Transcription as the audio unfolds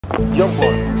Young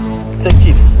boy, take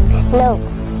chips. No.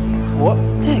 What?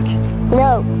 Take.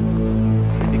 No.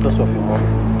 Because of your mom.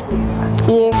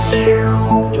 Yes.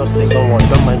 Just take, don't worry,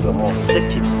 don't mind your mom. Take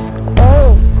chips.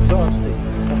 No. You don't want to take.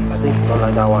 I think you don't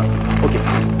like that one. Okay,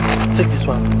 take this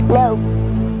one. No.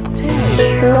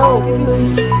 Take. No.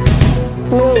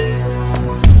 No.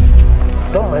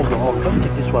 Don't mind your mom, just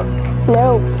take this one.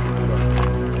 No.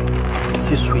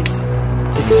 This is sweet.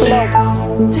 Take sweet.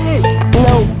 No. Take.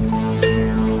 No.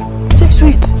 Take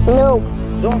sweet. No.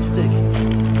 You don't want to take.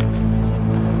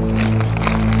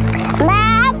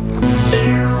 Mom.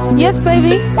 Yes,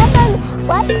 baby.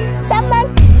 Someone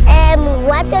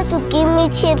wanted to give me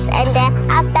chips, and then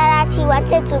after that he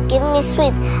wanted to give me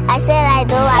sweets. I said I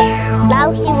don't want.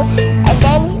 Now and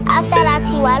then after that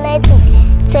he wanted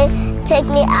to take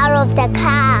me out of the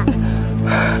car.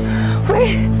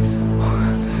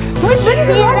 Where did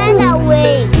He ran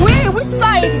away. Where? Which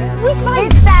side? Which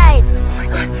side? This side. Oh my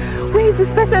God. Where is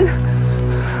this person?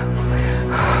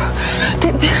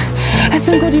 I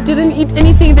thank God you didn't eat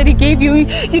anything that he gave you.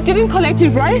 You didn't collect it,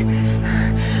 right?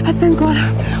 I thank God.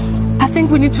 I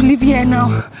think we need to leave here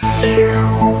now.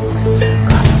 God,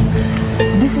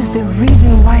 this is the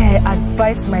reason why I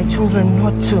advise my children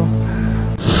not to.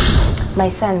 My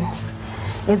son,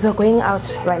 as we're going out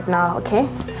right now, okay?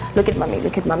 Look at mommy,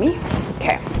 look at mommy.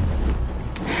 Okay.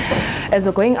 As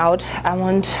we're going out, I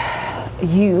want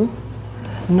you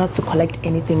not to collect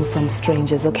anything from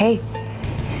strangers, okay?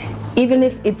 Even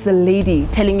if it's a lady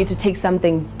telling you to take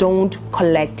something, don't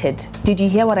collect it. Did you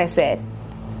hear what I said?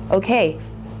 Okay.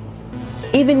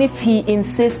 Even if he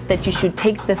insists that you should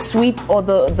take the sweet or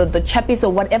the chappies or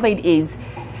whatever it is,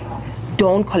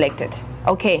 don't collect it.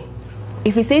 Okay.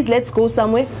 If he says let's go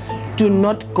somewhere, do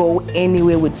not go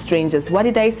anywhere with strangers. What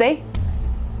did I say?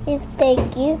 If a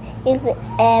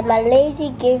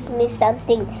lady gives me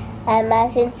something, I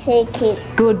mustn't take it.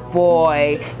 Good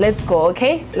boy. Let's go,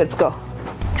 okay? Let's go.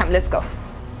 Come, let's go.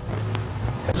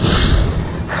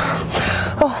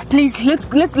 Oh, please, let's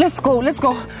go. Let's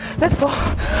go.